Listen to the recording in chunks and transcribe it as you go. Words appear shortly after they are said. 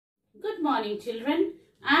Good morning children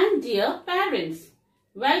and dear parents.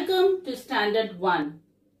 Welcome to Standard 1.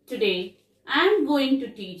 Today I am going to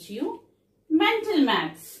teach you mental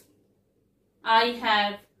maths. I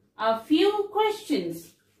have a few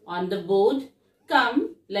questions on the board.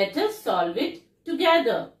 Come, let us solve it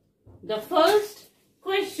together. The first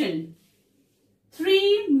question.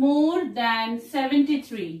 3 more than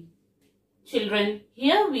 73. Children,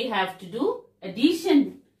 here we have to do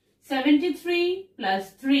addition. 73 plus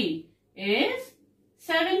 3 is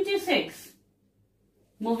 76.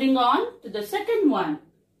 Moving on to the second one.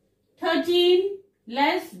 13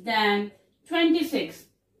 less than 26.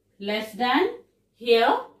 Less than,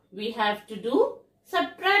 here we have to do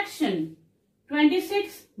subtraction.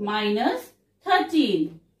 26 minus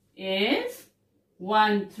 13 is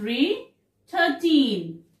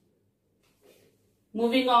 13.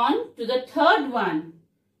 Moving on to the third one.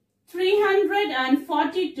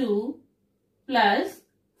 342 plus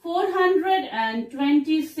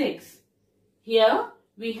 426. Here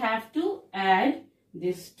we have to add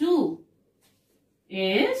this 2.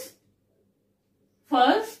 Is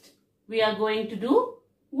first we are going to do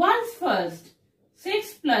ones first.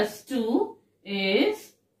 6 plus 2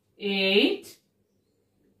 is 8.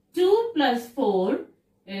 2 plus 4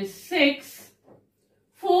 is 6.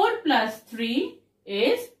 4 plus 3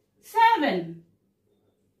 is 7.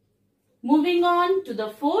 Moving on to the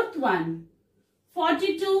fourth one.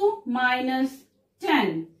 42 minus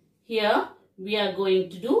 10. Here we are going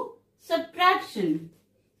to do subtraction.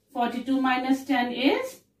 42 minus 10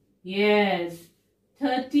 is, yes,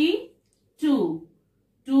 32.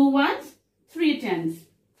 2 ones, 3 tens.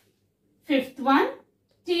 Fifth one.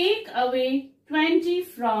 Take away 20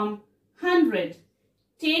 from 100.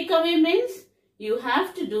 Take away means you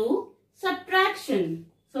have to do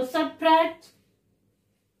subtraction. So subtract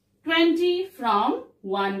 20 from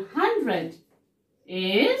 100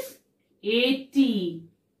 is 80.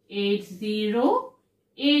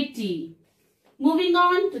 80. Moving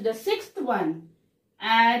on to the sixth one.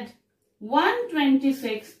 Add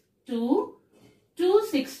 126 to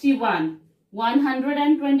 261.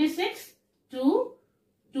 126 to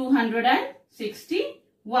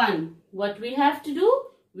 261. What we have to do?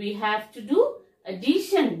 We have to do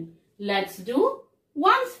addition. Let's do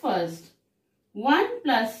ones first. 1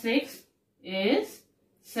 plus 6 is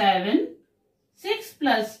 7. 6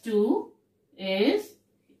 plus 2 is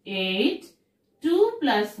 8. 2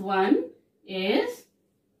 plus 1 is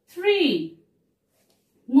 3.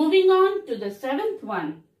 Moving on to the seventh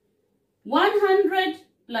one. 100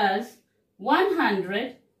 plus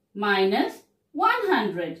 100 minus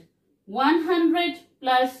 100. 100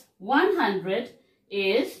 plus 100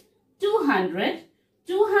 is 200.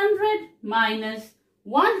 200 minus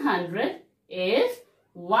 100 is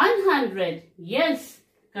 100. Yes,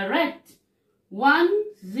 correct. 100.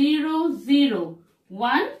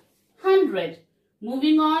 100.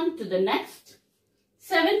 Moving on to the next.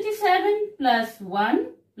 77 plus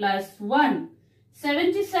 1 plus 1.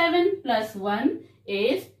 77 plus 1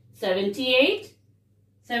 is 78.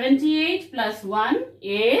 78 plus 1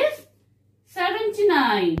 is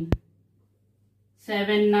 79.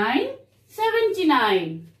 79.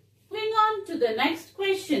 Moving on to the next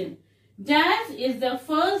question. Dash is the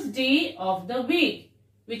first day of the week.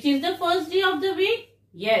 Which is the first day of the week?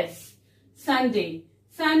 Yes, Sunday.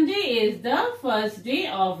 Sunday is the first day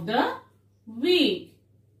of the week.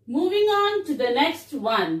 Moving on to the next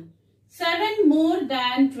one. 7 more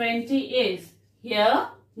than 20 is. Here,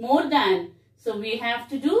 more than. So we have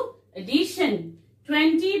to do addition.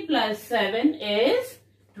 20 plus 7 is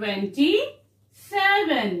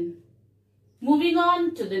 27. Moving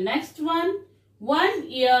on to the next one. 1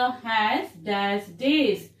 year has dash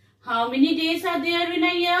days. How many days are there in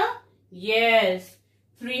a year? Yes,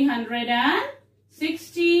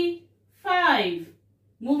 365.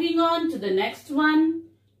 Moving on to the next one.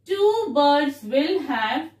 2 birds will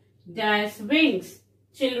have dash wings.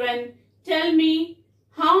 Children, tell me,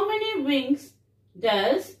 how many wings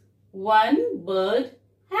does one bird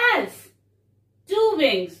has? 2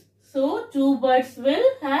 wings. So 2 birds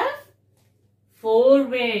will have 4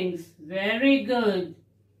 wings. Very good.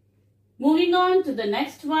 Moving on to the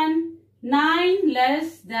next one. 9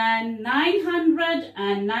 less than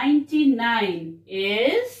 999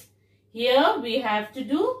 is, here we have to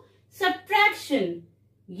do subtraction.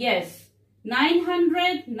 Yes,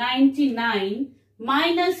 999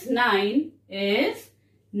 minus 9 is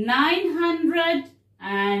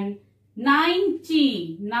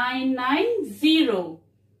 990.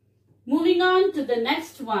 Moving on to the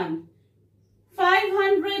next one.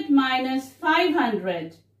 500 minus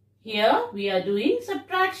 500. Here we are doing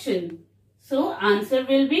subtraction. So answer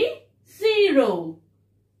will be 0.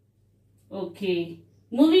 Okay.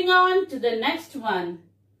 Moving on to the next one.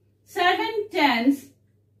 7 tens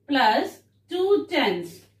plus 2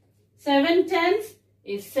 tens. 7 tens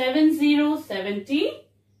is 70,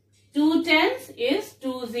 2 tens is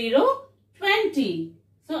 20.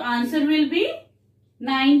 So answer will be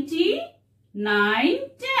 99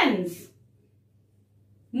 tens.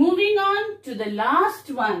 Moving on to the last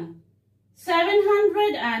one.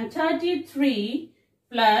 733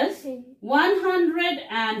 plus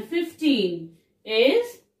 115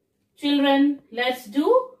 is, children, let's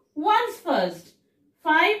do ones first.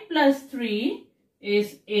 5 plus 3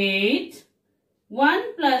 is 8.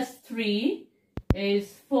 1 plus 3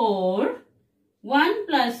 is 4. 1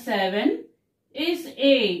 plus 7 is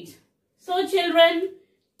 8. So children,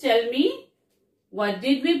 tell me, what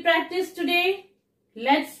did we practice today?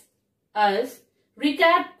 Let's us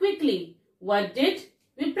recap quickly. What did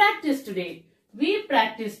we practice today? We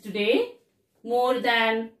practiced today more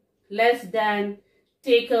than, less than,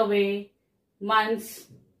 take away, months,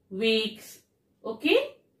 weeks.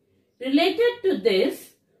 Okay? Related to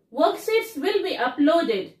this, worksheets will be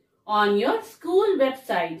uploaded on your school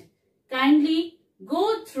website. Kindly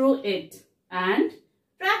go through it and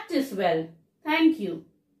practice well. Thank you.